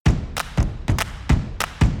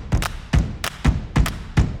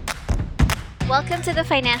Welcome to the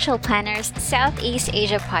Financial Planners Southeast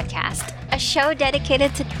Asia podcast, a show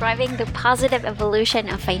dedicated to driving the positive evolution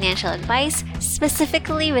of financial advice,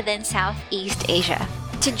 specifically within Southeast Asia.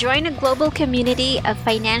 To join a global community of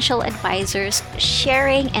financial advisors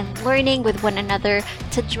sharing and learning with one another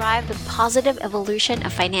to drive the positive evolution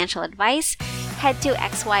of financial advice, head to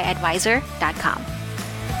xyadvisor.com.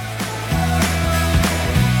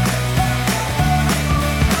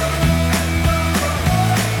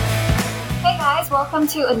 Welcome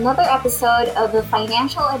to another episode of the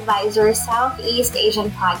Financial Advisor Southeast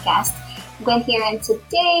Asian podcast. Gwen here, and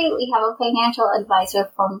today we have a financial advisor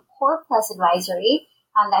from Core Plus Advisory,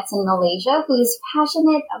 that's in Malaysia, who is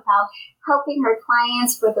passionate about helping her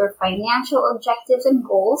clients with their financial objectives and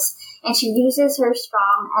goals, and she uses her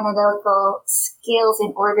strong analytical skills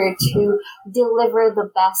in order to deliver the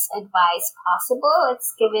best advice possible.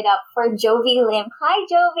 Let's give it up for Jovi Lim. Hi,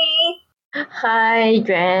 Jovi! Hi,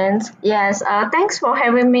 Jen. Yes, thanks for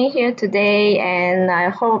having me here today, and I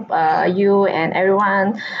hope you and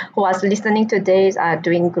everyone who is listening today are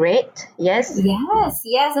doing great. Yes?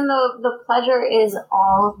 Yes, and the pleasure is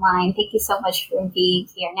all mine. Thank you so much for being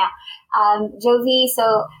here. Now, Jovi,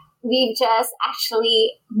 so we've just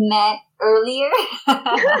actually met earlier,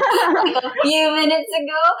 like a few minutes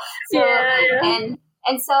ago. So, Yeah.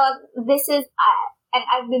 And so this is... And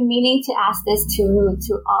I've been meaning to ask this to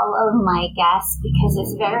all of my guests because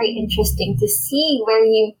it's very interesting to see where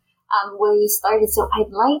you started. So I'd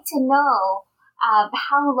like to know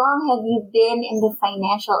how long have you been in the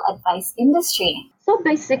financial advice industry? So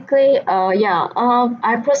basically,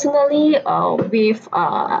 I personally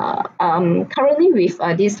currently with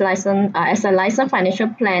this license as a licensed financial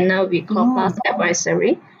planner with Core Plus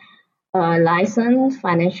Advisory. Licensed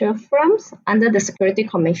financial firms under the security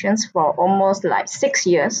commissions for almost like 6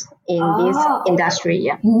 years in this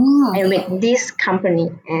industry, and with this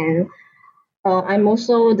company. And I'm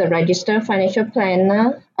also the registered financial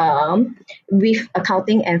planner with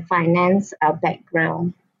accounting and finance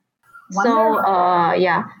background. Wonderful.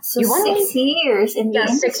 So So 6 years in the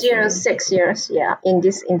industry. 6 years, in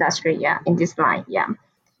this industry, in this line,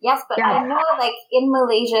 Yes, but I know, like in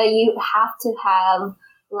Malaysia, you have to have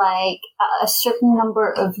like a certain number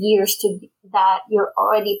of years that you're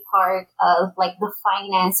already part of like the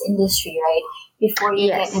finance industry, right? Before you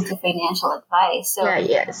get into financial advice. So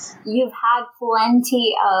you've had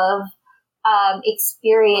plenty of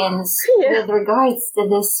experience with regards to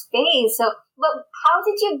this space. So, but how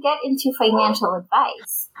did you get into financial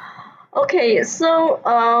advice? Okay, so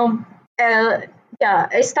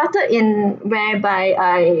it started in whereby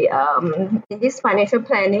I in this financial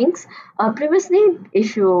plannings. Previously,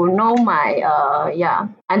 if you know my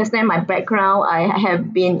understand my background, I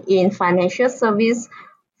have been in financial service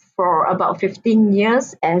for about 15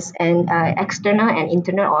 years as an external and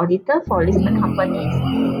internal auditor for listed companies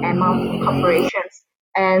and multi corporations.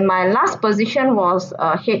 And my last position was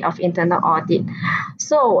head of internal audit.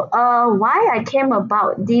 So why I came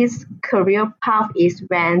about this career path is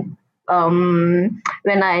when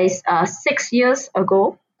I 6 years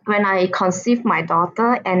ago, when I conceived my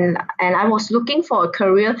daughter, and I was looking for a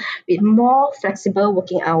career with more flexible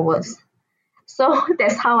working hours. So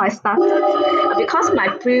that's how I started. Because my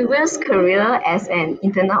previous career as an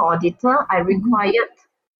internal auditor, I required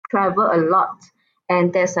travel a lot,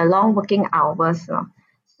 and there's a long working hours.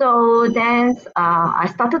 So then I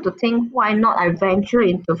started to think, why not I venture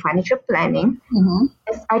into financial planning?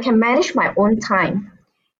 As I can manage my own time.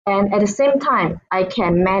 And at the same time, I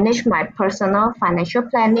can manage my personal financial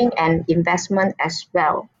planning and investment as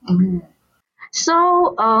well.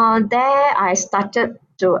 So there I started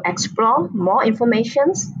to explore more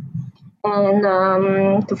informations, and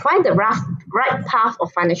to find the right path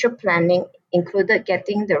of financial planning included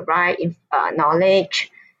getting the right knowledge,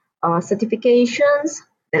 certifications,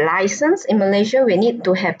 the license. In Malaysia, we need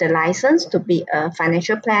to have the license to be a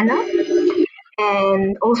financial planner.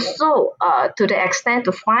 And also to the extent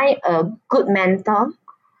to find a good mentor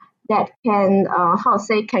that can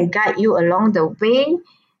can guide you along the way.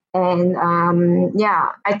 And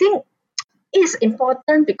I think it's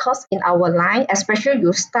important because in our line, especially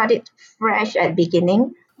you started fresh at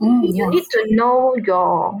beginning, you need to know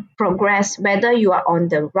your progress, whether you are on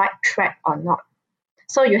the right track or not.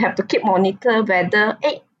 So you have to keep monitor whether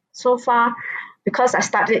so far, because I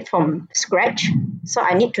started from scratch, so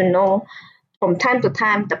I need to know from time to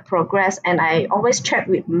time the progress, and I always check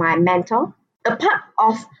with my mentor. Apart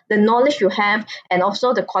of the knowledge you have and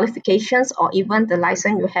also the qualifications or even the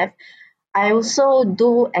license you have, I also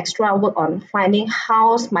do extra work on finding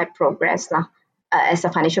how's my progress as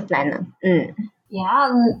a financial planner.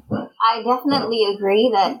 Yeah, I definitely agree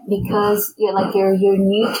that because you're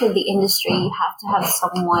new to the industry, you have to have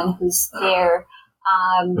someone who's there,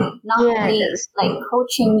 not only Yes, like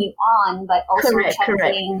coaching you on, but also correct.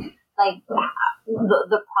 checking like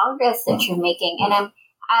the progress that you're making. And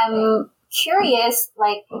I'm curious,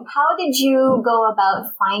 like, how did you go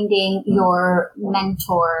about finding your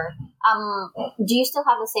mentor? Do you still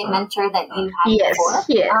have the same mentor that you had before? Yes, Ah,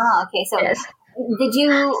 yes, okay. So yes. did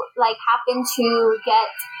you like happen to get?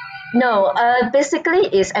 No, basically,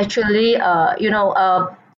 it's actually,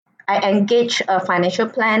 I engage a financial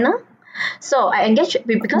planner. So I engaged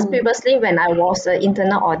because Mm, previously when I was an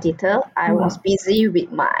internal auditor, I was mm, busy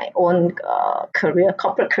with my own career,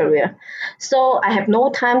 corporate career. So I have no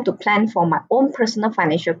time to plan for my own personal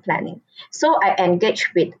financial planning. So I engaged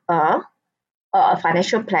with a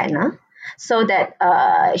financial planner so that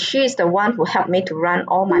she is the one who helped me to run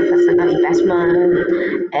all my personal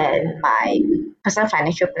investment and my personal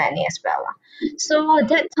financial planning as well lah. So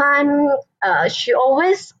that time she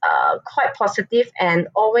always quite positive and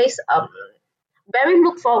always very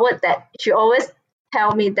look forward that she always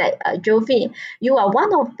tell me that Jovi, you are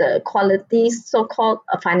one of the qualities so-called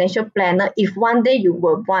a financial planner if one day you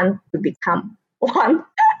will want to become one.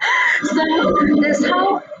 So that's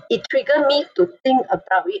how it triggered me to think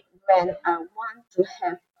about it when I want to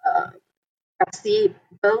have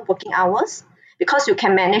flexible working hours because you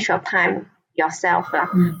can manage your time yourself lah,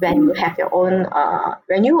 when you have your own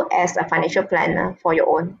when you as a financial planner for your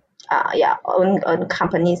own own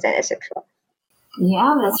companies and etc.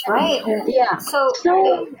 yeah, that's right. And Yeah. so,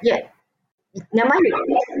 So yeah, never mind.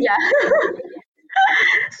 Yeah.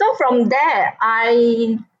 So from there,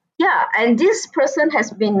 and this person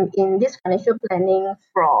has been in this financial planning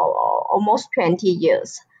for almost 20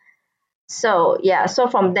 years. So yeah, so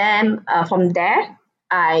from there,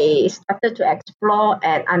 I started to explore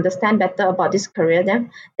and understand better about this career.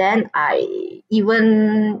 Then I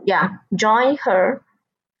even joined her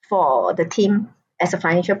for the team as a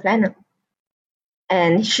financial planner,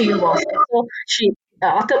 and she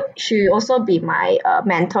also be my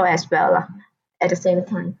mentor as well lah, at the same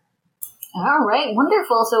time. all right,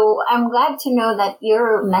 wonderful. So I'm glad to know that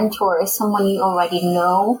your mentor is someone you already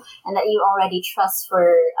know and that you already trust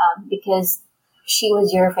for because she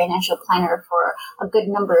was your financial planner for a good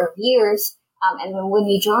number of years. And then when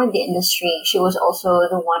you joined the industry, she was also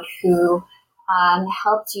the one who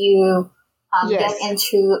helped you get Yes.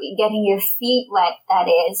 into getting your feet wet. That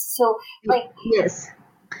is so. Like, Yes.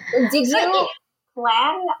 did So you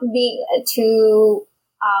plan to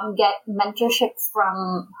get mentorship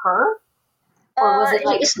from her, or was it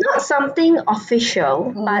like? it's not something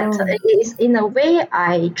official, but Mm, it is in a way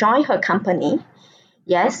I joined her company.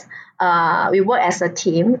 Yes, we work as a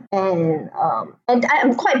team, and I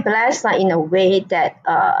am quite blessed in a way that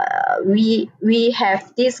we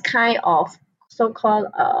have this kind of so-called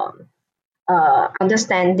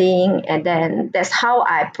understanding, and then that's how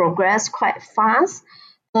I progress quite fast.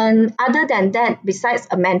 And other than that, besides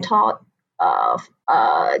a mentor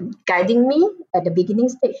guiding me at the beginning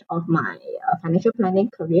stage of my financial planning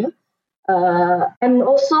career, I'm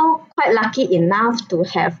also quite lucky enough to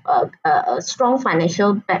have a strong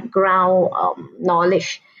financial background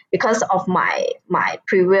knowledge because of my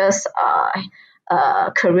previous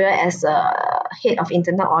career as a head of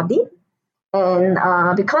internal audit. And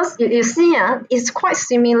because you see, it's quite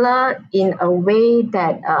similar in a way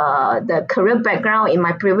that the career background in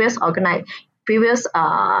my previous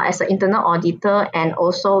as an internal auditor and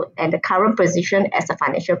also at the current position as a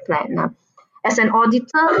financial planner. As an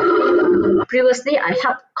auditor, previously I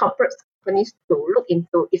helped corporate companies to look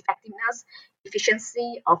into effectiveness,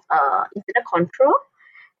 efficiency of internal control,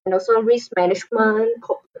 and also risk management,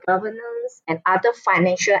 corporate governance, and other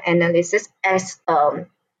financial analysis as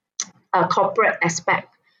a corporate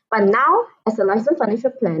aspect. But now, as a licensed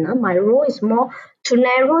financial planner, my role is more to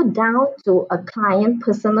narrow down to a client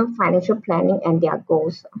personal financial planning and their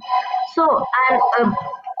goals. So I'm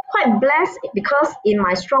quite blessed because in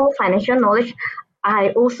my strong financial knowledge, I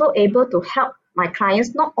also able to help my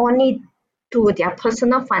clients not only to their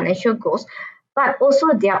personal financial goals, but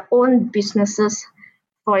also their own businesses.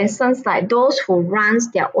 For instance, like those who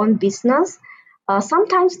runs their own business,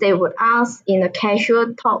 sometimes they would ask in a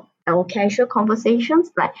casual talk or casual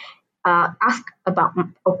conversations, like ask about my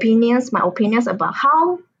opinions about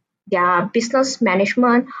how their business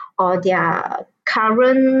management or their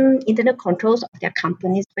current internal controls of their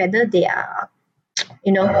companies, whether they are,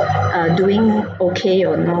 doing okay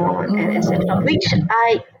or not, and etc. mm, Which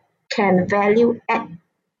I can value add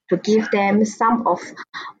to give them some of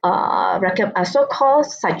so-called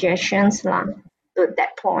suggestions lah, to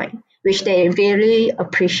that point, which they really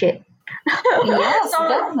appreciate. Yes, So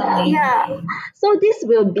definitely. yeah, so this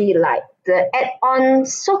will be like the add-on,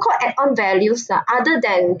 so-called add-on values, other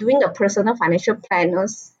than doing the personal financial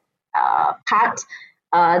planners part.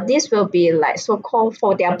 This will be like so-called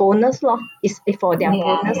for their bonus law. Is for their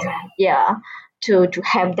Yeah. bonus, yeah, to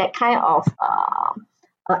have that kind of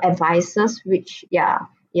advices, which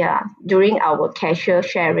during our casual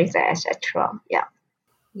sharings, etc. Yeah.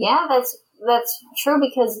 Yeah, that's true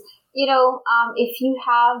because if you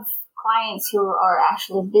have clients who are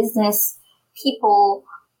actually business people,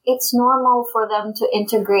 it's normal for them to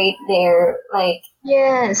integrate their like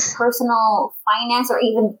Yes. personal finance or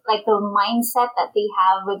even like the mindset that they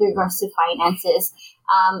have with regards to finances,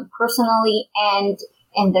 personally and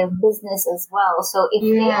in their business as well. So Yeah. if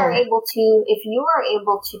you are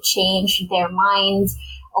able to change their minds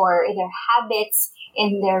or their habits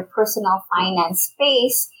in their personal finance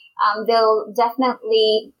space, they'll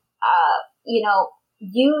definitely,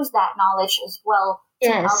 use that knowledge as well to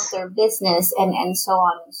help Yes. their business and so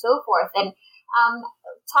on and so forth. And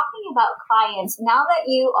talking about clients, now that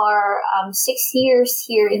you are 6 years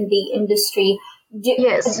here in the industry,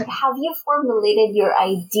 Yes. have you formulated your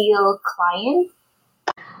ideal client?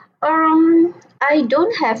 I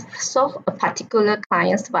don't have so a particular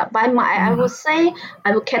clients, but by my, I would say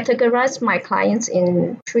I would categorize my clients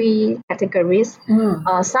in three categories.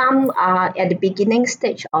 Mm. Some are at the beginning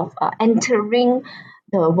stage of entering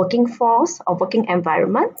the working force or working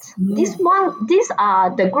environment. These are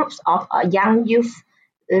the groups of young youth,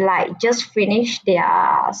 like just finished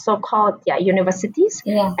their so-called their universities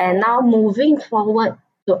Yeah. and now moving forward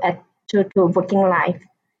to working life.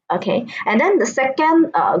 Okay, and then the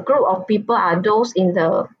second group of people are those in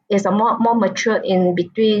the is a more mature in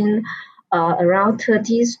between around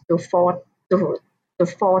 30s to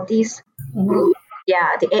 40s Mhm. group.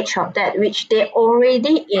 Yeah, the age of that, which they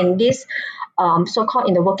already in this so-called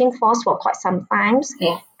in the working force for quite some times.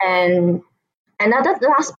 Yeah. And another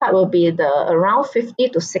last part will be the around 50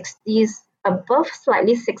 to 60s, above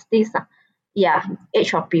slightly 60s. Yeah,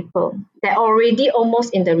 age of people. They're already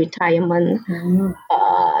almost in the retirement Mhm.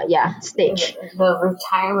 stage. The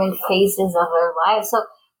retirement phases of their lives. So,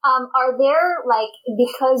 are there like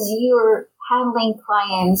because you're handling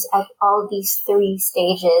clients at all these three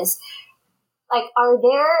stages? Like, are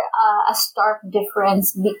there a stark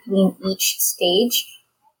difference between each stage,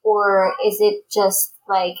 or is it just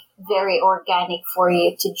like very organic for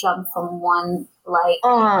you to jump from one like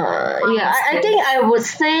Yeah, client I think stage? I would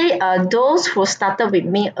say those who started with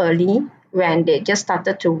me early when they just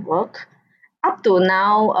started to work up to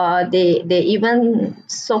now, they even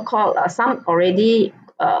so called some already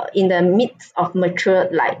in the midst of mature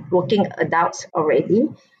like working adults already,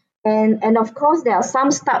 and of course there are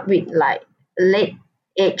some start with like late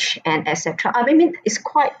age and etc. I mean it's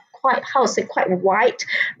quite how to say quite wide,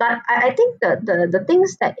 but I think the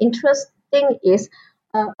things that interesting is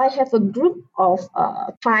I have a group of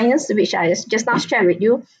clients which I just now shared with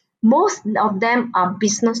you. Most of them are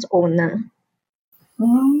business owner.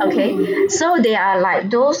 Okay, Mm. so they are like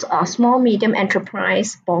those small medium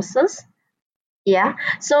enterprise bosses. Yeah,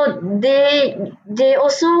 so they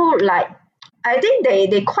also like I think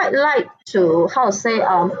they quite like to how to say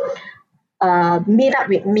meet up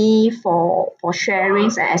with me for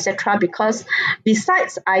sharings and etc. Because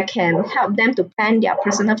besides I can help them to plan their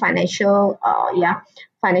personal financial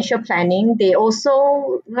financial planning. They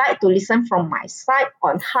also like to listen from my side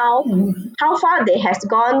on how far they has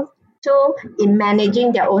gone to in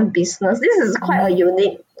managing their own business. This is quite a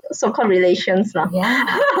unique so-called relations lah. Yeah,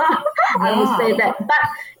 I would say yeah, that, but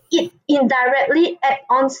it indirectly add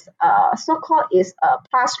ons so-called is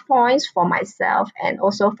plus points for myself and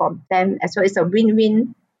also for them as well. It's a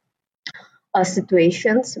win-win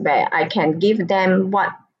situations where I can give them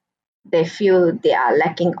what they feel they are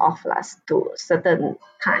lacking of last to certain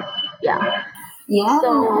time. Yeah.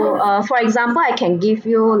 So, yeah. for example, I can give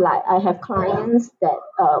you like I have clients that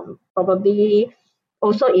probably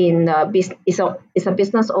also in is a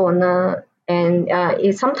business owner, and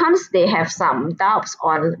sometimes they have some doubts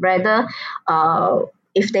on whether uh,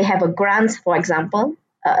 if they have a grant, for example,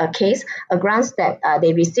 a case a grants that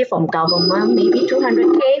they receive from government, maybe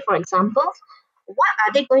 200K, for example, what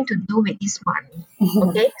are they going to do with this money?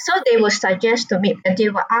 Okay, so they will suggest to me and they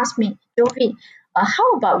will ask me, Jovi,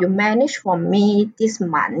 how about you manage for me this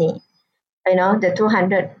money? You know, the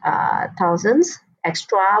 200 thousands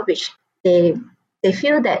extra, which they they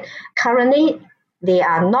feel that currently they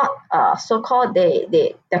are not so-called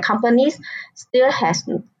the companies still has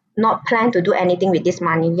not planned to do anything with this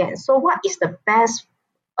money yet. So what is the best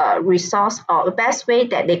resource or the best way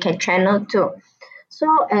that they can channel to? So,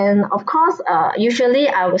 and of course, usually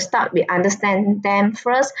I will start with understand them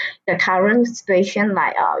first, the current situation,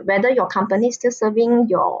 like whether your company is still serving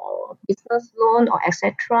your business loan or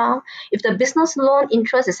etc. If the business loan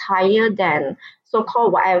interest is higher than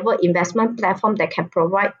so-called whatever investment platform that can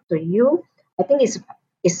provide to you, I think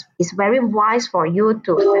it's very wise for you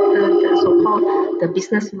to settle the so-called the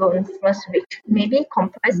business loan first, which maybe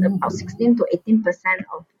comprise about 16 to 18%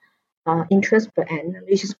 of interest per annum,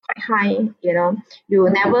 which is quite high. You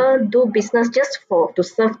never do business just for to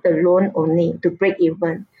serve the loan only to break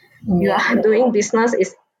even. You Yeah. are doing business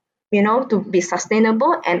is to be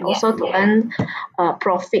sustainable and also to earn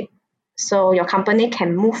profit, so your company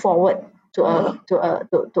can move forward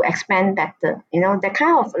to expand better. That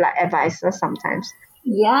kind of like advisor sometimes.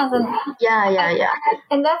 Yeah, Yeah.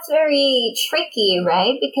 and that's very tricky,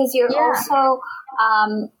 right? Because you're Yeah. also,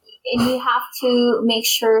 and you have to make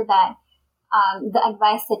sure that the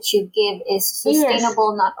advice that you give is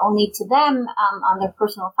sustainable not only to them on their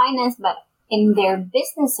personal finance, but in their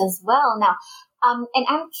business as well. Now, and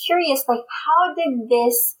I'm curious, like, how did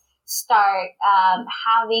this start?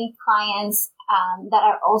 Having clients that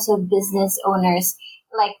are also business owners,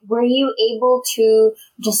 like, were you able to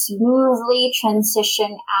just smoothly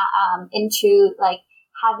transition into like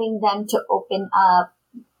having them to open up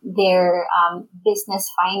their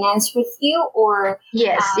business finance with you, or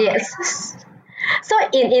Yes. So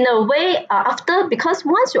in a way, after, because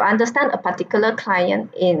once you understand a particular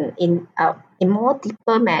client in more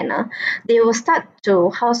deeper manner, they will start to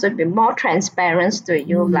how to be more transparent to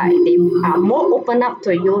you. Like they are more open up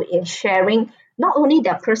to you in sharing not only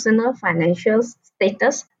their personal financial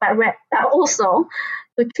status, but also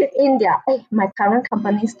to treat in their my current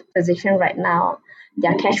company's position right now,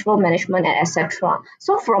 their cash flow management and etc.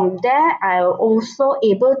 So from there, I also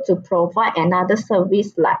able to provide another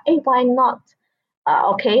service like, why not?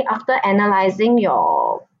 Okay, after analyzing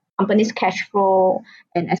your company's cash flow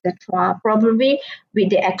and etc., probably with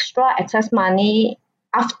the extra excess money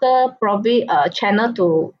after probably a channel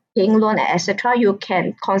to paying loan and etc., you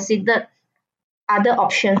can consider other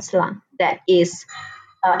options lah that is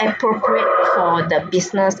appropriate for the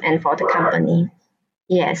business and for the company.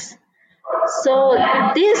 Yes. So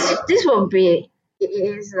this will be it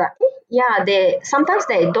is like they sometimes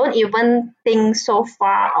they don't even think so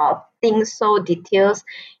far or think so details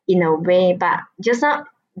in a way, but just not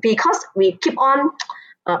because we keep on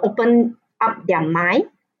open up their mind,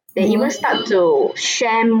 they even start to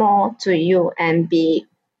share more to you and be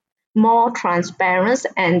more transparent,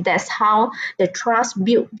 and that's how the trust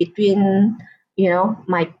built between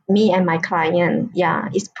my me and my client.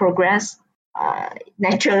 It's progress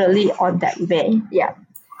naturally on that way.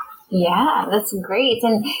 Yeah, that's great,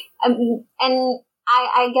 and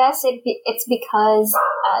I guess it's because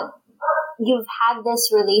you've had this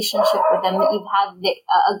relationship with them, that you've had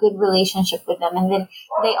a good relationship with them, and then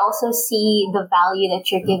they also see the value that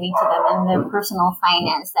you're giving to them in their personal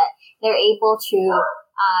finance, that they're able to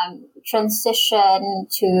transition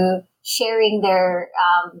to sharing their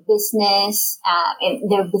business and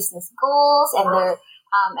their business goals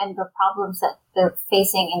and the problems that they're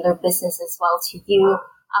facing in their business as well to you,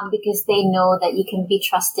 because they know that you can be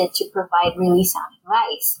trusted to provide really sound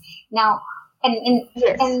advice. Now,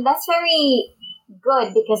 and that's very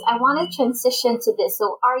good, because I want to transition to this.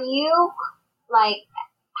 So, are you like,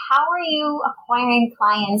 how are you acquiring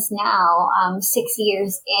clients now? 6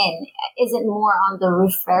 years in, is it more on the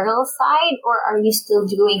referral side, or are you still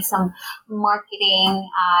doing some marketing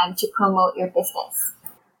to promote your business?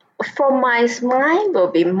 From my mind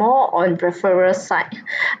will be more on referral side,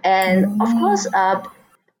 and of course,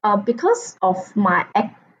 because of my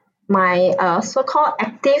so-called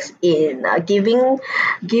active in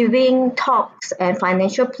giving talks and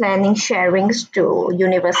financial planning sharings to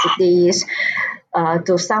universities,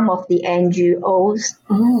 to some of the NGOs,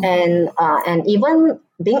 and even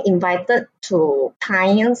being invited to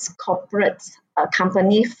clients, corporate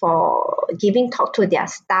company for giving talk to their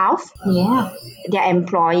staff, their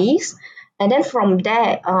employees, and then from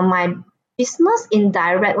there, my business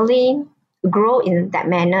indirectly grow in that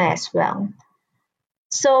manner as well.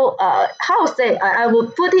 So how to say, I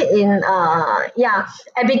would put it in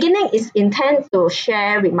at beginning is intent to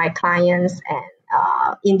share with my clients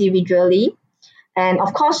and individually, and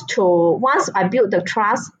of course to once I build the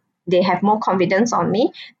trust, they have more confidence on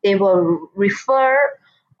me, they will refer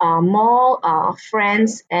more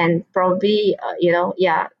friends and probably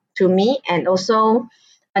to me, and also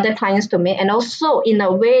other clients to me, and also in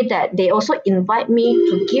a way that they also invite me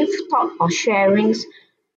to give talk or sharings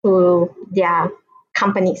to their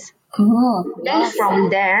companies. Then from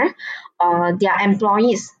there, their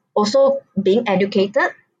employees also being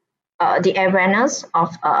educated the awareness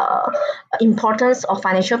of importance of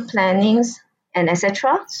financial plannings and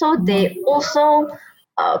etc. So they also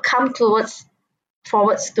come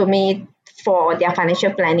forwards to me for their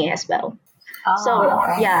financial planning as well. So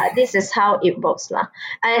yeah, this is how it works lah.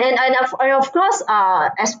 And of course,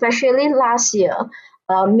 especially last year,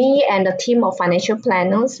 me and the team of financial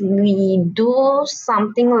planners, we do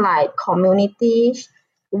something like community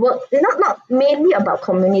work. Not mainly about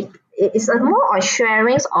community. It's a more on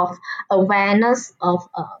sharings of awareness of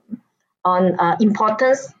on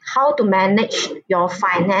importance how to manage your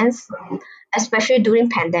finance, especially during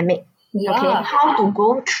pandemic. Okay, how to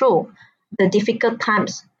go through the difficult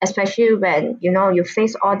times, especially when you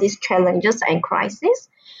face all these challenges and crises.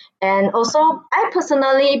 And also, I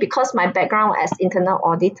personally, because my background as internal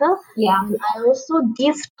auditor, I also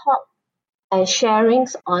give talk and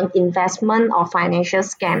sharings on investment or financial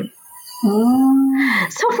scam.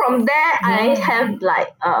 So from there, I have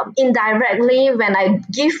like indirectly when I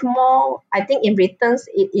give more, I think in returns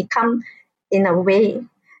it come in a way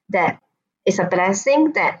that it's a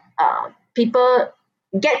blessing that people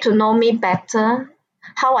get to know me better,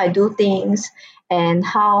 how I do things, and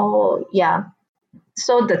how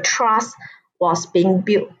so the trust was being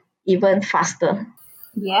built even faster.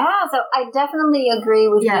 Yeah, so I definitely agree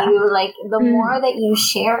with you. Like, the more that you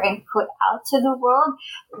share and put out to the world,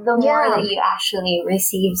 the more that you actually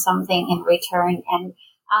receive something in return. And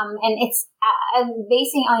it's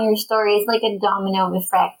basing on your story, it's like a domino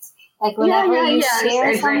effect. Like, whenever you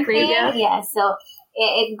share something, so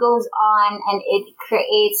it goes on and it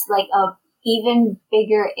creates like a even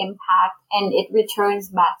bigger impact, and it returns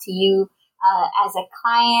back to you as a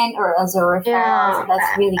client or as a referral. So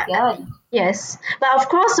that's really good. Yes, but of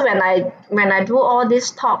course, when I do all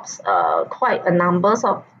these talks, quite a numbers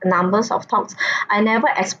of talks, I never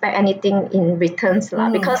expect anything in returns lah,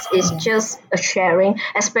 because it's just a sharing.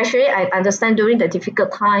 Especially, I understand during the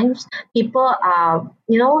difficult times, people are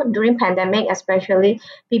during pandemic, especially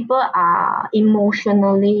people are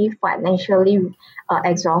emotionally, financially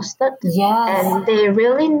exhausted, and they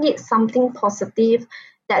really need something positive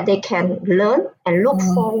that they can learn and look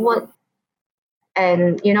forward.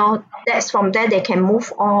 And that's from there they can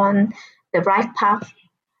move on the right path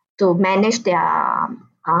to manage their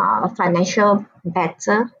financial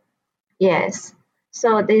better. Yes,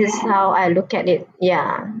 so this is how I look at it.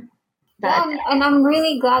 And I'm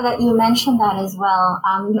really glad that you mentioned that as well,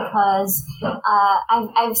 because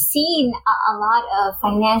I've seen a lot of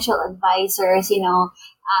financial advisors,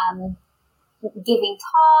 giving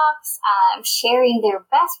talks, sharing their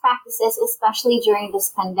best practices, especially during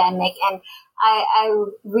this pandemic. And I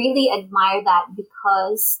really admire that,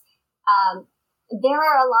 because there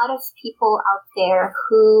are a lot of people out there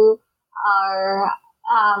who are,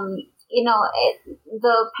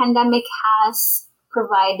 the pandemic has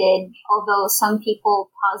provided, although some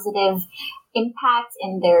people, positive impact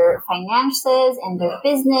in their finances and their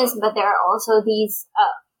business, but there are also these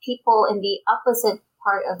people in the opposite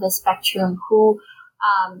part of the spectrum who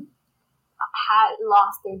had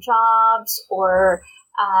lost their jobs, or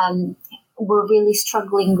were really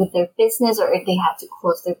struggling with their business, or if they had to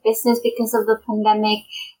close their business because of the pandemic,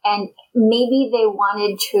 and maybe they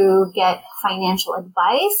wanted to get financial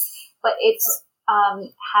advice, but it's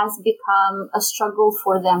has become a struggle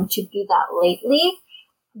for them to do that lately.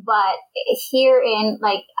 But here in,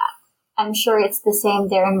 like, I'm sure it's the same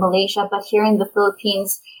there in Malaysia, but here in the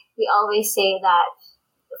Philippines, we always say that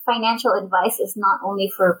financial advice is not only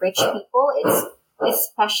for rich people, it's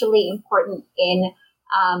especially important in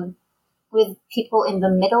with people in the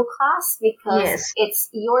middle class, because it's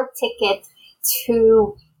your ticket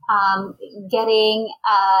to getting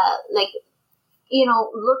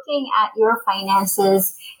looking at your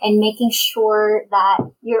finances and making sure that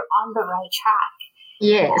you're on the right track.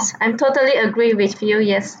 Yes, I'm totally agree with you.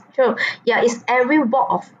 Yes, sure. Yeah, it's every walk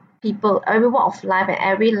of people, every walk of life, and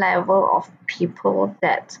every level of people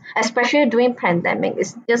that, especially during pandemic,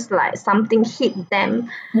 it's just like something hit them.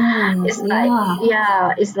 It's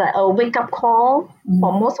it's like a wake up call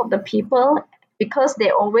for most of the people, because they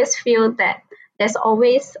always feel that there's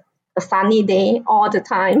always a sunny day all the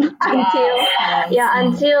time until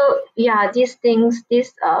these things,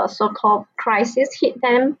 this so-called crisis hit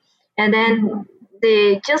them, and then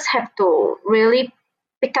they just have to really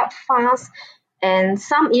pick up fast, and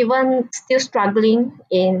some even still struggling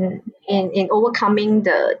in overcoming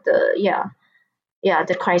the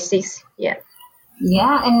crisis.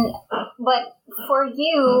 But for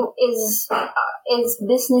you, is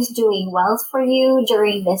business doing well for you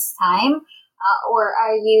during this time, or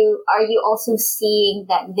are you also seeing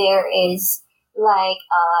that there is like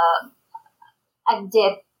a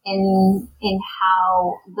dip in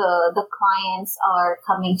how the clients are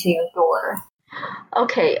coming to your door?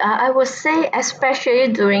 Okay, I would say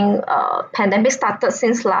especially during pandemic started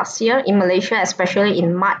since last year in Malaysia, especially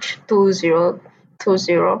in March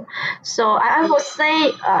 2020. So I would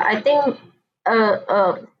say I think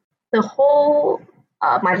the whole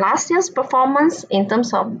my last year's performance in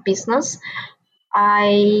terms of business,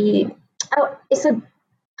 I it's a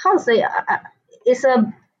how to say it's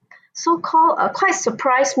a so-called quite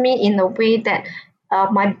surprised me in a way that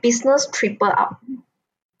my business tripled up.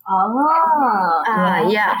 Oh, yeah.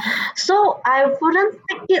 Yeah. So I wouldn't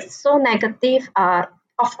take it so negative.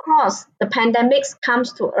 Of course, the pandemics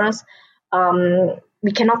comes to us.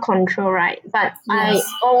 We cannot control, right? But I Yes.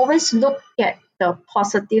 always look at the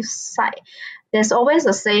positive side. There's always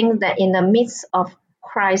a saying that in the midst of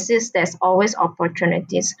crisis, there's always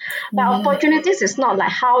opportunities. But Mhm. opportunities is not like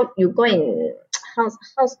how you go and how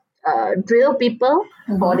drill people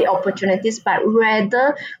for the opportunities, but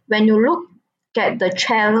rather when you look at the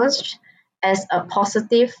challenge as a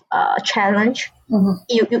positive challenge, Mhm.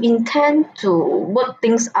 you intend to work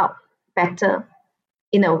things out better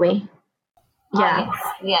in a way. Oh, Yeah. yes.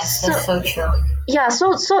 Yes, So that's so true. yeah,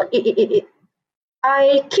 so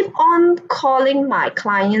I keep on calling my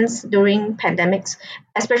clients during pandemics,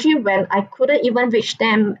 especially when I couldn't even reach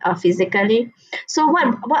them physically. So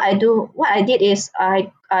what I did is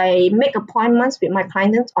I make appointments with my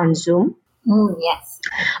clients on Zoom. Yes.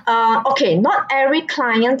 Okay, not every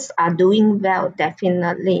clients are doing well,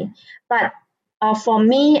 definitely. But for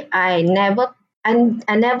me, I never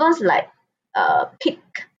like pick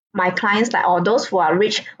my clients like or those who are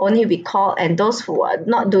rich only we call and those who are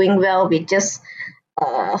not doing well we just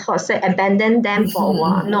how to say abandon them for a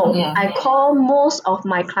while. No, Yeah. I call most of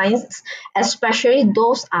my clients, especially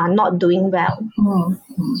those are not doing well.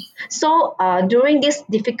 So during these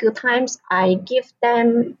difficult times, I give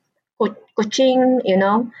them coaching,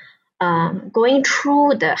 going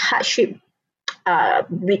through the hardship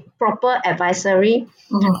with proper advisory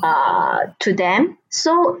to them.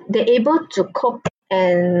 So they're able to cope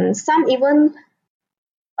and some even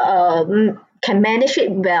can manage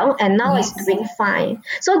it well and now is Yes. doing fine.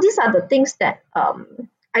 So these are the things that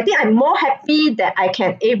I think I'm more happy that I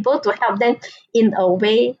can able to help them in a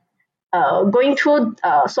way going through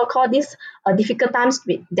so-called these difficult times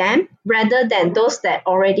with them rather than those that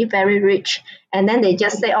already very rich and then they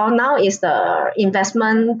just say oh now is the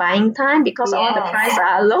investment buying time because all the Yes. price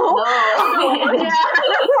are low. No. Yeah.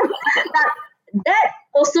 That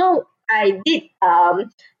also I did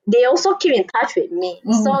they also keep in touch with me.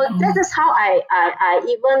 So that is how I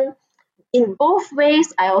even in both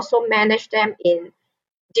ways I also manage them in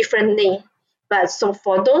differently. But so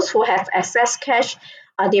for those who have excess cash,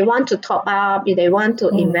 they want to top up, they want to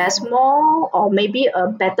invest more, or maybe a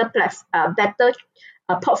better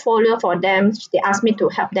portfolio for them. They ask me to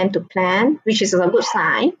help them to plan, which is a good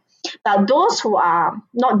sign. But those who are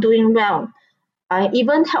not doing well, I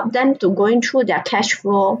even help them to going through their cash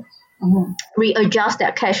flow, readjust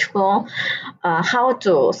their cash flow, how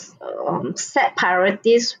to set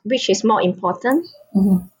priorities, which is more important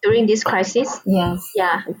during this crisis. Yes.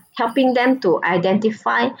 Yeah, helping them to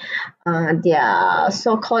identify their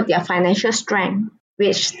so-called their financial strength,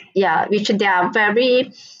 which they are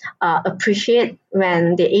very appreciate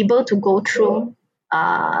when they're able to go through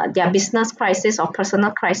their business crisis or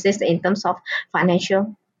personal crisis in terms of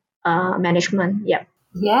financial management. Yeah.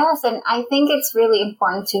 Yes, and I think it's really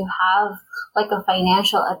important to have like a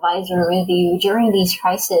financial advisor with you during these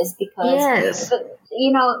crises because Yes.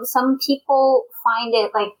 some people find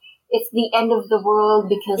it like it's the end of the world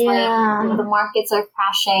because Yeah. the markets are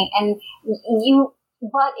crashing and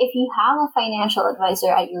but if you have a financial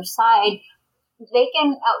advisor at your side, they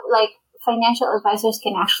can financial advisors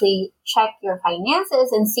can actually check your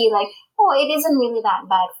finances and see like, oh, it isn't really that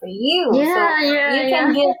bad for you. Yeah, So yeah, you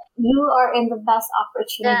can yeah. you are in the best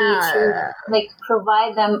opportunity to Yeah. like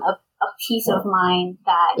provide them a peace of mind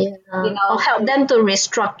that Yeah. Or help them to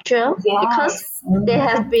restructure because yes. they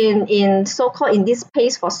have been in so-called in this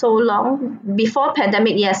pace for so long. Before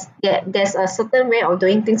pandemic, yes, there's a certain way of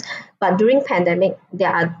doing things, but during pandemic,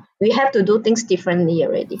 we have to do things differently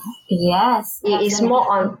already. Yes. It Yes. is more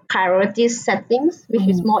on priority settings, which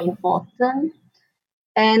is more important.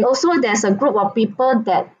 And also, there's a group of people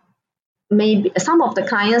that maybe some of the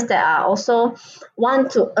clients that are also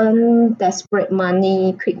want to earn desperate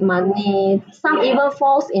money, quick money. Some even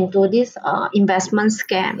falls into this investment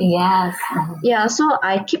scam. Yes. Yeah, so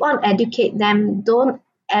I keep on educate them. Don't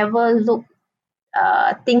ever look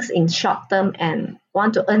things in short term and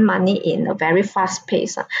want to earn money in a very fast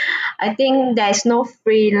pace. I think there's no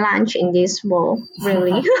free lunch in this world,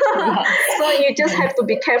 really. Yes. So you just have to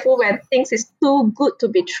be careful when things is too good to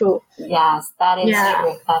be true. Yes, that is Yeah.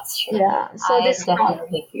 true. That's true. Yeah. So I this not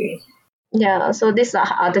definitely agree. yeah, so these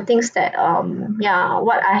are the things that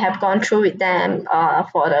what I have gone through with them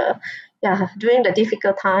for the during the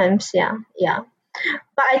difficult times. Yeah.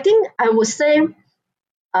 But I think I would say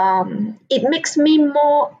it makes me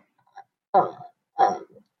more uh, uh,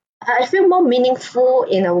 I feel more meaningful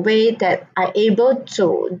in a way that I able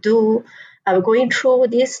to do going through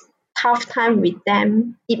this tough time with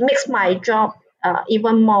them. It makes my job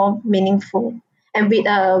even more meaningful and with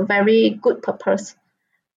a very good purpose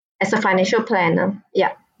as a financial planner.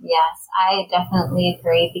 Yeah. Yes, I definitely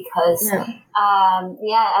agree because, Yeah.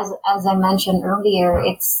 yeah, as I mentioned earlier,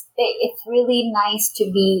 it's really nice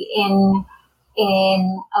to be in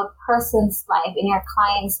a person's life, in your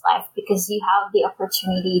client's life, because you have the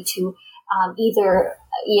opportunity to either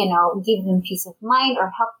give them peace of mind or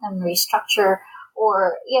help them restructure,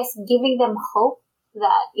 or yes, giving them hope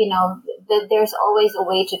that that there's always a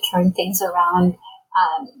way to turn things around,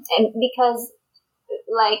 and because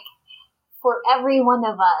like for every one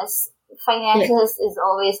of us, Yeah. finances is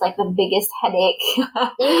always like the biggest headache.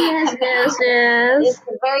 Yes, yes, yes. It's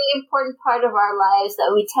a very important part of our lives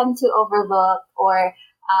that we tend to overlook, or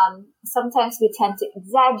sometimes we tend to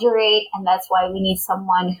exaggerate, and that's why we need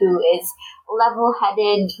someone who is level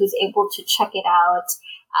headed, who's able to check it out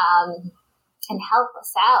and help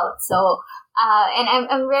us out. So, and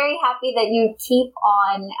I'm very happy that you keep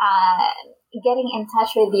on getting in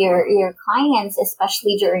touch with your clients,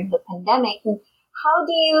 especially during the pandemic. How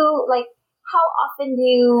do you how often do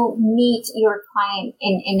you meet your client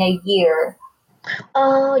in a year?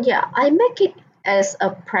 Yeah, I make it as a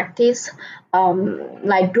practice.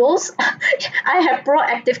 Like those, I have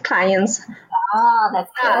proactive clients. Ah,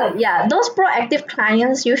 that's good. Yeah, those proactive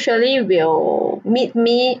clients usually will meet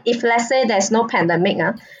me if let's say there's no pandemic.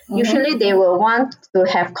 Usually they will want to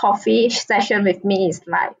have coffee session with me. It's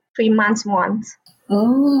like 3 months once.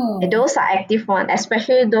 Mm. Those are active ones,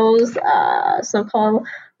 especially those so-called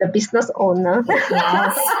the business owner.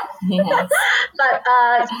 Yes. Yes. But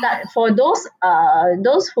that for those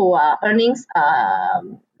who are earning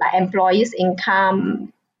like employees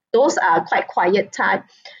income, those are quite quiet type.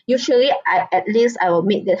 Usually, at least I will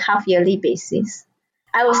meet the half yearly basis.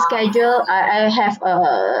 I will schedule. I have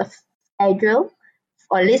a schedule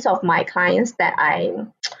a list of my clients that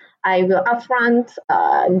I will upfront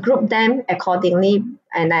group them accordingly,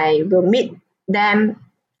 and I will meet them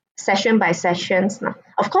session by sessions.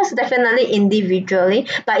 Of course, definitely individually,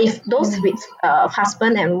 but if those with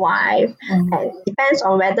husband and wife, and depends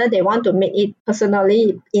on whether they want to meet it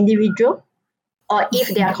personally, individual, or if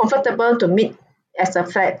they are comfortable to meet as a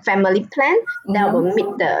family plan, they will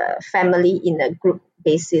meet the family in a group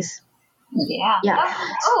basis. Yeah. Yeah.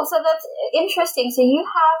 Oh, so that's interesting. So you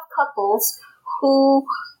have couples who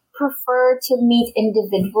prefer to meet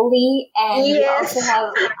individually, and you Yes. also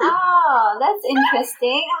have that's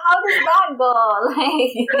interesting. How does that go?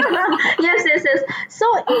 Like, Yes.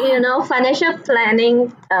 So financial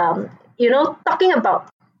planning. Talking about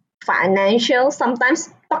financial, sometimes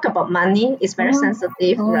talk about money is very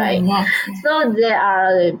sensitive, right? yes. So there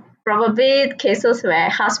are probably cases where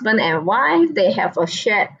husband and wife they have a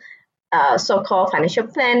shared so-called financial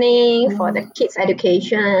planning for the kids'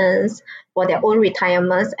 educations, for their own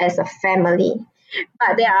retirements as a family.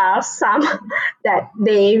 But there are some that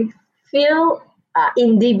they feel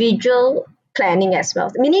individual planning as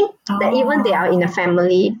well, meaning that even they are in a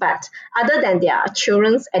family, but other than their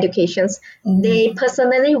children's educations, they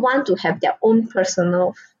personally want to have their own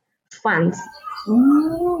personal funds.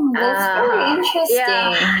 That's very interesting.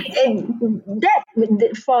 Yeah, that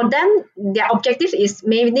for them, their objective is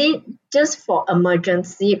mainly just for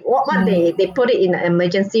emergency. What they put it in an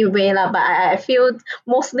emergency way lah. But I feel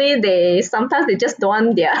mostly sometimes they just don't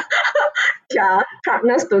want their their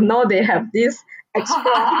partners to know they have this extra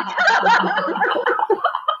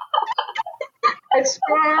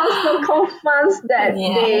so-called funds that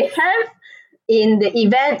they have in the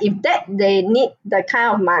event if that they need the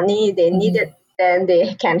kind of money they needed, then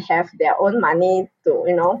they can have their own money to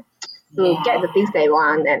to get the things they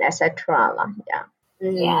want and etc. Yeah.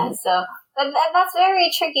 Yeah, so but that's very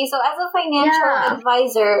tricky. So as a financial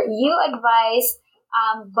advisor, you advise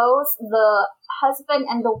both the husband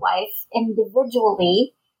and the wife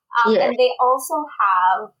individually, and they also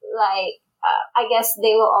have I guess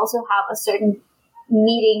they will also have a certain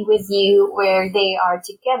meeting with you where they are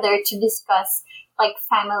together to discuss like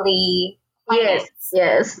family Yes,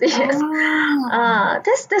 finance. yes, yes.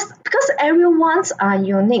 That's because everyone's are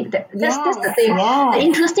unique. That's the Yes, thing. The yes.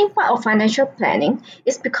 interesting part of financial planning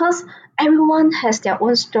is because everyone has their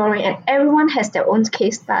own story and everyone has their own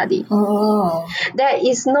case study. There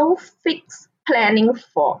is no fixed planning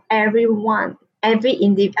for everyone. I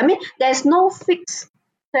mean, there's no fixed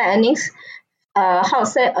plannings. How to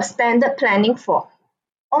say a standard planning for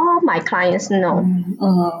all my clients? No,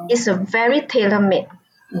 it's a very tailor made.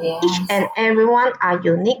 Each Yes. and everyone are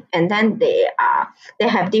unique, and then they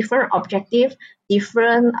have different objectives,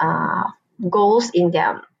 different goals in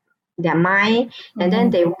their mind, and then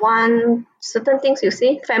they want certain things. You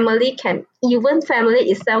see, family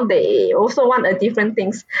itself, they also want a different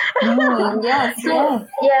things. Yes, So yes.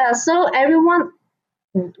 yeah, so everyone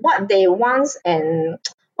what they want and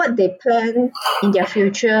what they plan in their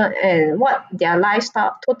future and what their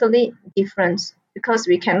lifestyle totally different, because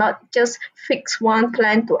we cannot just fix one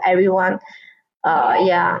plan to everyone.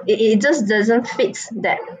 Yeah, it just doesn't fit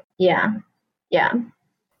that. Yeah, yeah.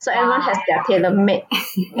 So everyone has Wow. their tailor made,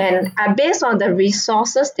 and based on the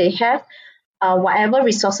resources they have, whatever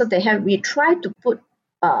resources they have, we try to put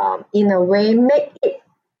in a way,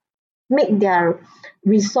 make their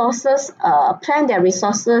resources plan their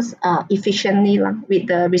resources efficiently lah, with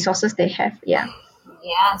the resources they have. Yeah.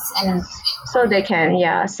 Yes, and So they can,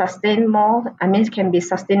 yeah, sustain more. I mean, can be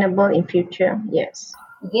sustainable in future. Yes.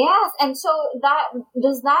 yes, and so that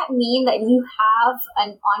does that mean that you have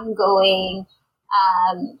an ongoing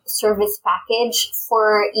service package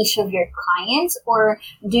for each of your clients, or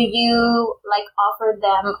do you like offer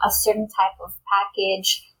them a certain type of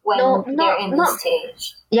package No, when they're in this not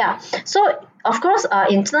stage? Yeah. So of course,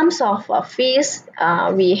 in terms of fees,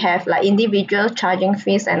 we have like individual charging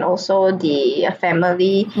fees and also the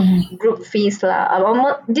family group fees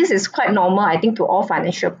lah. This is quite normal, I think, to all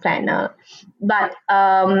financial planner. But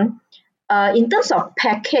in terms of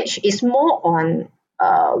package, it's more on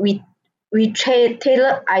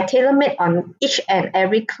I tailor made on each and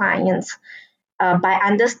every client by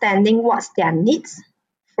understanding what's their needs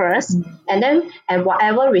first, and then and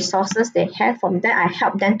whatever resources they have, from there I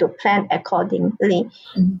help them to plan accordingly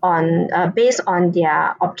on based on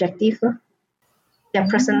their objective, their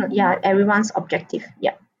personal, yeah, everyone's objective.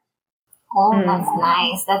 Yeah. Oh, that's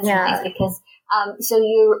nice. That's nice Yeah. because so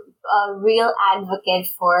you're a real advocate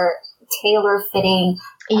for tailor fitting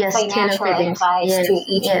Yes, tailor financial fitting. advice Yes, to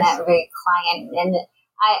each and yes. every client, and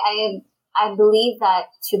I believe that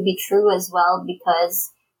to be true as well because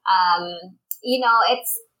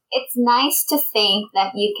it's nice to think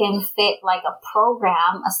that you can fit like a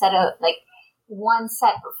program, a set of like one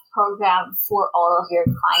set of program for all of your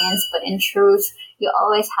clients, but in truth, you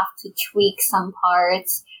always have to tweak some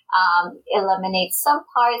parts, eliminate some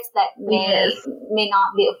parts that Yes. may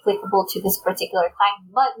not be applicable to this particular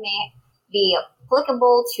client, but may be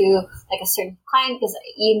applicable to like a certain client because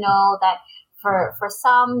you know that for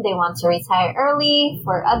some they want to retire early,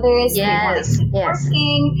 for others they want to Yes. keep Yes.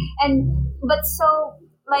 working, and but so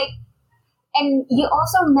like and you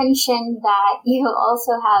also mentioned that you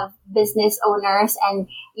also have business owners and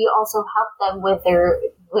you also help them with their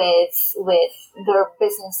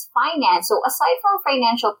business finance. So aside from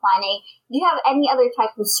financial planning, do you have any other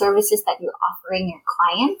type of services that you're offering your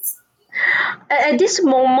clients? At this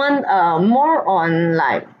moment, more on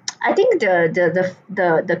like, I think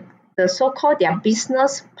the so-called their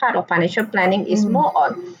business part of financial planning is more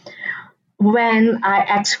on when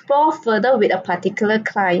I explore further with a particular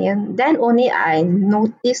client, then only I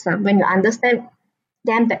notice when you understand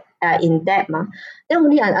them in depth, then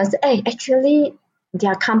only I understand, hey, actually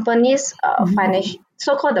their company's financial,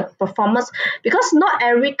 so-called the performance, because not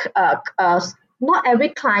every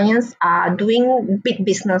clients are doing big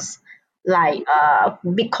business like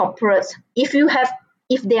big corporates.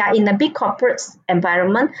 If they are in a big corporate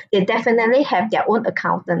environment, they definitely have their own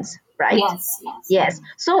accountants, right? Yes, yes. Yes.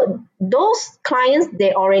 So those clients,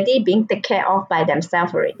 they already being taken care of by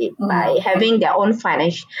themselves already by having their own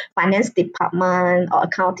finance department or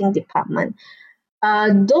accounting department.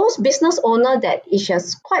 Those business owner that is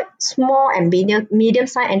just quite small and medium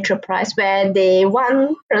sized enterprise where they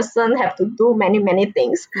one person have to do many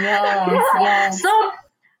things. Yes, yes. So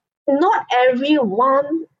not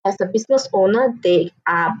everyone as a business owner they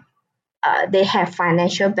have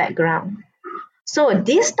financial background. So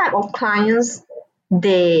this type of clients,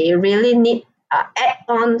 they really need add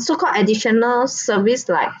on so-called additional service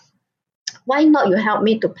like, why not you help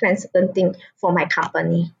me to plan certain thing for my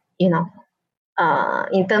company, in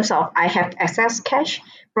terms of I have excess cash,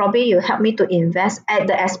 probably you help me to invest at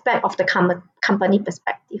the aspect of the company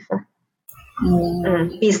perspective.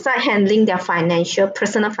 Beside handling their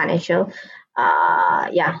personal financial,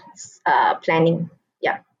 planning.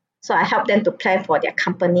 Yeah. So I help them to plan for their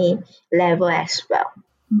company level as well.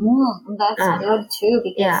 That's Uh, good too,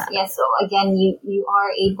 because yeah, yeah. So again, you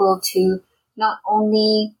are able to not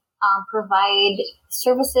only provide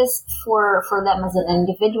services for them as an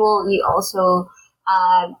individual, you also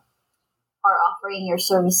are offering your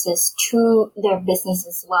services to their business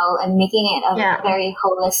as well, and making it a yeah, very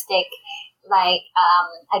holistic like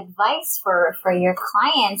advice for your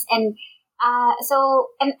clients. And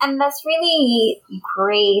and that's really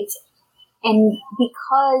great. And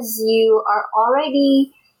because you are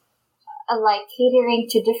already like catering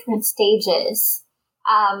to different stages,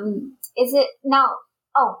 is it now?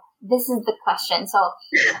 Oh, this is the question. So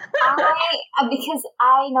I because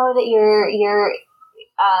I know that you're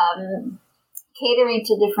um catering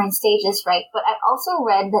to different stages, right? But I also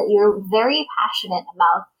read that you're very passionate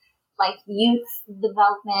about like youth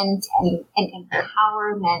development and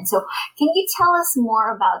empowerment. So can you tell us more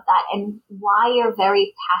about that and why you're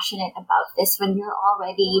very passionate about this when you're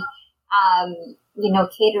already,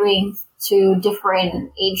 catering to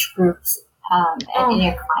different age groups and oh,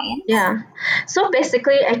 your clients? yeah. So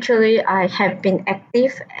basically, actually, I have been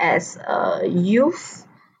active as a youth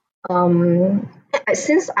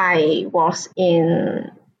since I was in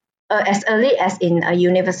as early as in a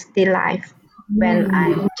university life. When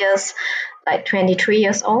I'm just like 23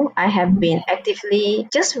 years old, I have been actively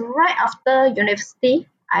just right after university.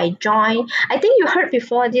 I joined. I think you heard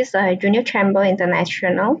before this Junior Chamber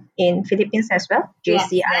International in Philippines as well, Yes,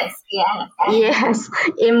 JCI. yes, yes. Yes,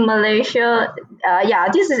 in Malaysia,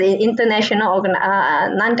 this is an international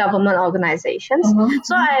non-government organizations. So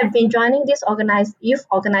Mm-hmm. I have been joining these organized youth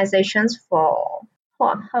organizations for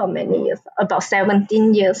what, how many years? About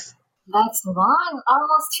 17 years. That's long,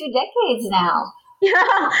 almost 2 decades now.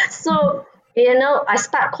 Yeah, so I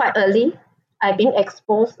start quite early. I've been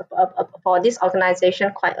exposed for this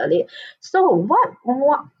organization quite early. So what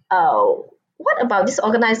about this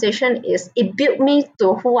organization is it built me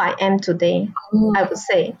to who I am today. I would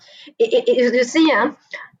say, you see,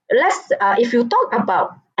 let's if you talk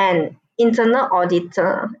about an internal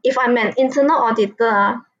auditor, if I'm an internal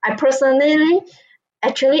auditor, I personally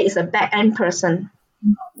actually is a back end person. I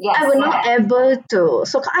Yes, will not able to.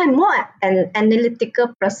 So I'm more an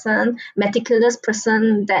analytical person, meticulous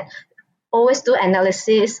person that always do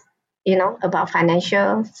analysis, about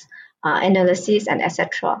financials, analysis and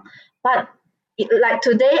etc. But like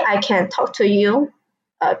today, I can talk to you,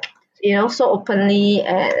 uh, so openly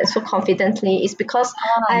and so confidently is because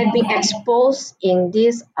I've been exposed in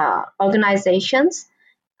these organizations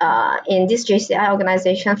in this JCI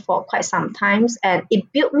organization for quite some times, and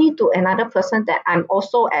it built me to another person that I'm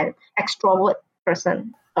also an extrovert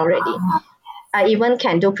person already. I even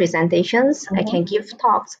can do presentations. I can give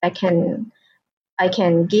talks. I can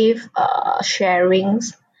give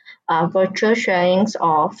sharings, virtual sharings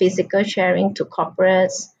or physical sharing to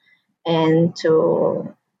corporates and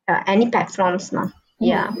to any platforms now.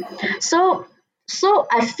 Yeah. So so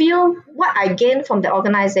I feel what I gain from the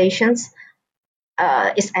organizations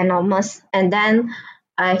is enormous. And then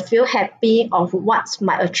I feel happy of what's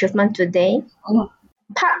my achievement today.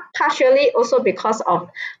 Partially also because of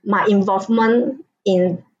my involvement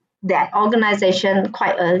in that organization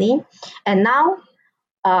quite early. And now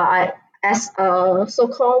I, as a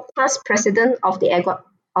so-called past president of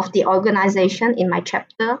the organization in my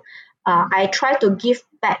chapter, I try to give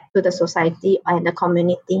back to the society and the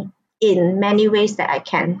community in many ways that I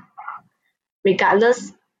can,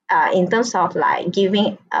 regardless in terms of like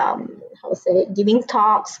giving giving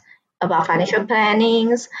talks about financial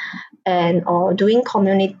plannings and or doing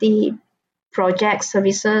community project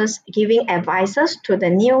services, giving advices to the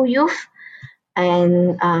new youth.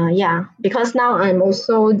 And because now I'm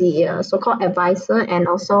also the so-called advisor and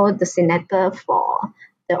also the senator for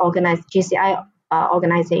the organized GCI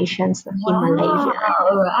organizations in Malaysia.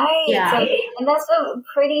 wow, right. So, Yeah. and that's a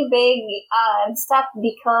pretty big step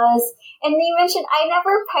because, and you mentioned I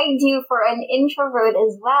never pegged you for an introvert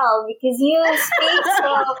as well because you speak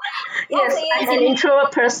so. Yes, Yes, I'm an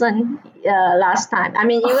introvert person last time. I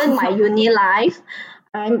mean, even my uni life,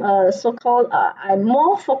 I'm a so-called, I'm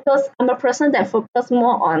more focused, I'm a person that focus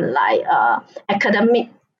more on like academic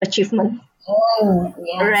achievement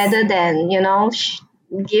yes. rather than,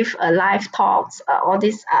 give a live talks. All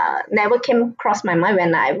this never came across my mind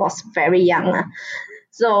when I was very young.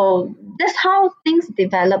 So that's how things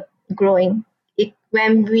develop growing.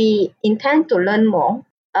 When we intend to learn more,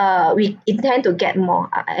 we intend to get more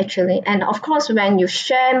actually. And of course, when you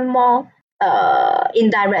share more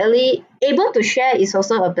indirectly, able to share is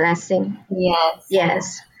also a blessing. Yes.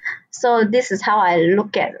 Yes. So this is how I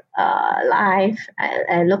look at life.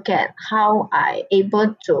 I look at how I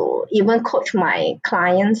able to even coach my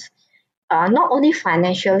clients, not only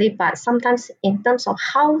financially, but sometimes in terms of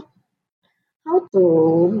how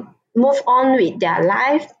to move on with their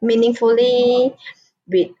life meaningfully,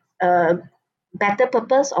 with a better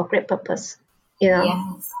purpose or great purpose.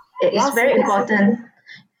 Yes. It is Yes, very yes. important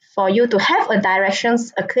for you to have a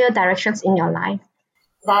clear directions in your life.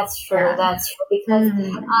 That's true. Yeah. That's true. Because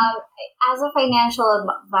as a financial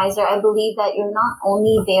advisor, I believe that you're not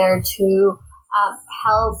only there to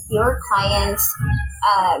help your clients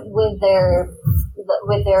with their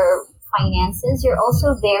finances. You're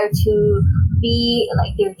also there to be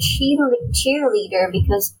like their cheerleader,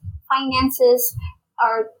 because finances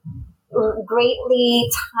are greatly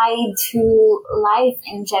tied to life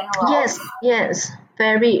in general. Yes,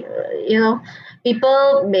 very.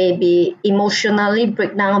 People may be emotionally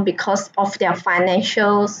break down because of their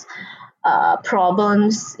financials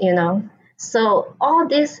problems. So all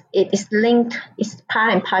this, it is linked, is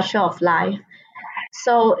part and parcel of life.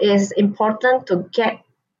 So it's important to get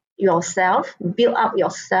yourself, build up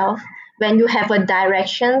yourself. When you have a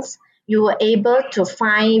directions, you are able to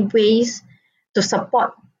find ways to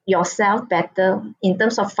support yourself better in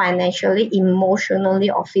terms of financially, emotionally,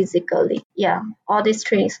 or physically. Yeah, all these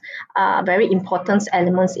things are very important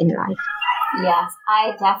elements in life. Yes,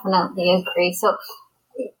 I definitely agree. So,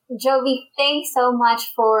 Jovi, thanks so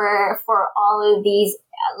much for all of these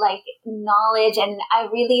like knowledge, and I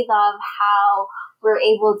really love how we're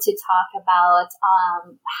able to talk about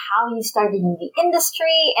how you started in the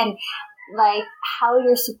industry, and like how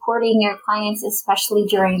you're supporting your clients, especially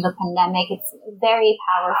during the pandemic. It's very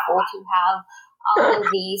powerful to have all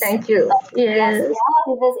of these. Thank you. Yes, Yes.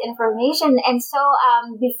 yeah, this information. And so,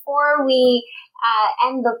 before we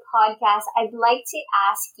end the podcast, I'd like to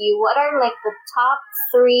ask you, what are like the top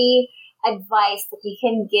three advice that you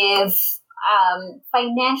can give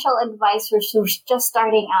financial advisors who's just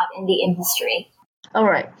starting out in the industry? All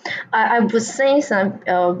right. I would say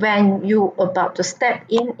when you about to step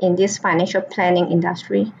in this financial planning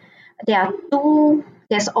industry,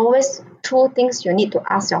 there's always two things you need to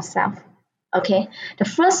ask yourself. Okay. The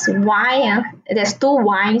first why, there's two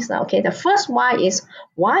whys. Okay. The first why is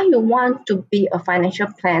why you want to be a financial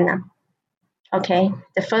planner. Okay.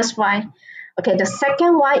 The first why. Okay. The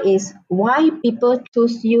second why is why people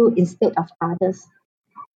choose you instead of others.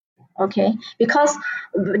 Okay, because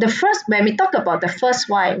the first, when we talk about the first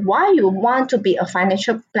why you want to be a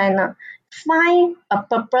financial planner, find a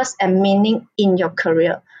purpose and meaning in your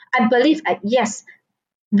career. I believe that yes,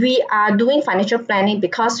 we are doing financial planning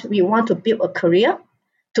because we want to build a career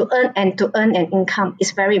to earn an income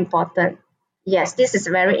is very important. Yes, this is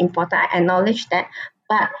very important. I acknowledge that.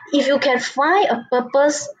 But if you can find a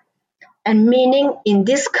purpose and meaning in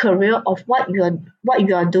this career of what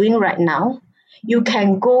you are doing right now, you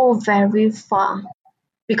can go very far,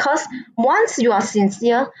 because once you are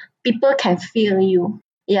sincere, people can feel you.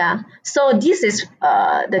 Yeah, so this is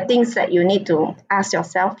the things that you need to ask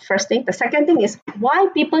yourself. First thing. The second thing is why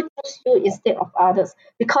people choose you instead of others,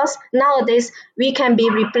 because nowadays we can be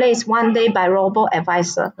replaced one day by robo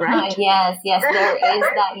advisor, right? Yes, yes, there is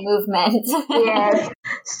that movement. Yes.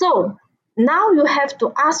 So now you have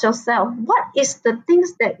to ask yourself, what is the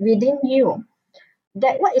things that within you,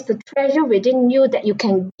 that what is the treasure within you that you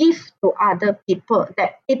can give to other people,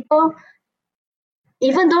 that people,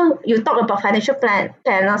 even though you talk about financial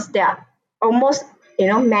planners, there are almost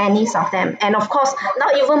many of them, and of course now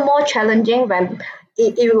even more challenging when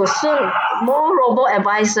it will soon more robo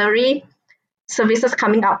advisory services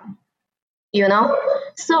coming up.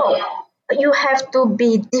 So you have to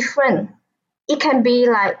be different. It can be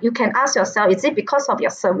like, you can ask yourself, is it because of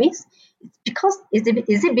your service? Is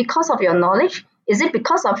it because of your knowledge? Is it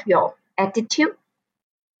because of your attitude?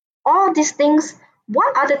 All these things,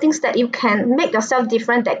 what are the things that you can make yourself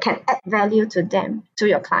different, that can add value to them, to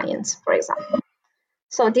your clients, for example?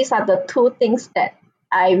 So these are the two things that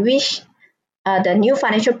I wish the new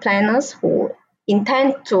financial planners who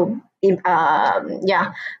intend to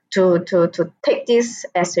to take this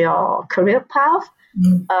as your career path.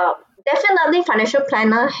 uh, Definitely financial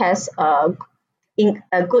planner has a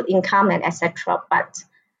good income and etc., but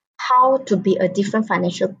how to be a different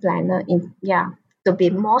financial planner to be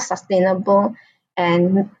more sustainable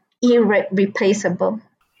and irreplaceable.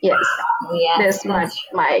 Yes. Yes, That's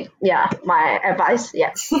my advice.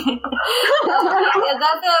 Yes.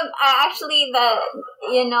 that's actually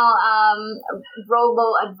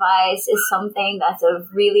robo advice is something that's a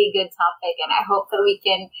really good topic, and I hope that we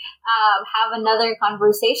can have another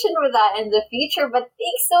conversation with that in the future. But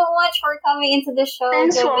thanks so much for coming into the show,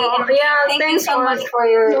 Thanks for Jovi. Thank you so much for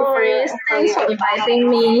your no worries. Thanks for inviting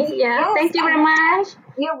me. Yeah, Yes, thank you very much.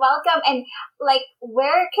 you're welcome. And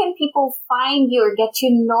where can people find you or get to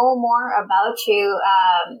know more about you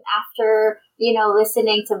after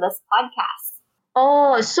listening to this podcast?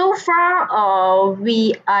 Oh, so far,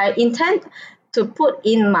 I intend to put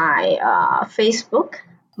in my Facebook.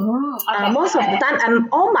 Okay. Most of the time,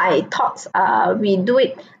 all my talks, we do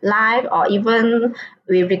it live or even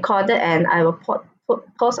we record it and I will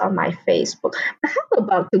post on my Facebook. But how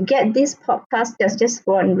about to get this podcast just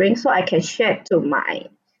wondering so I can share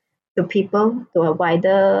to people, to a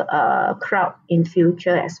wider crowd in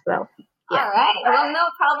future as well. Yeah. All right. Well, no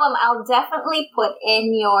problem. I'll definitely put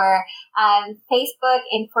in your Facebook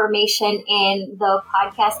information in the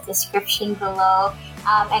podcast description below,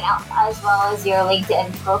 and as well as your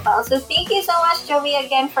LinkedIn profile. So thank you so much, Jovi,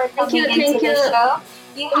 again for coming into the show.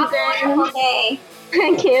 You have a wonderful day.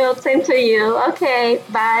 Thank you. Same to you. Okay.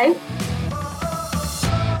 Bye.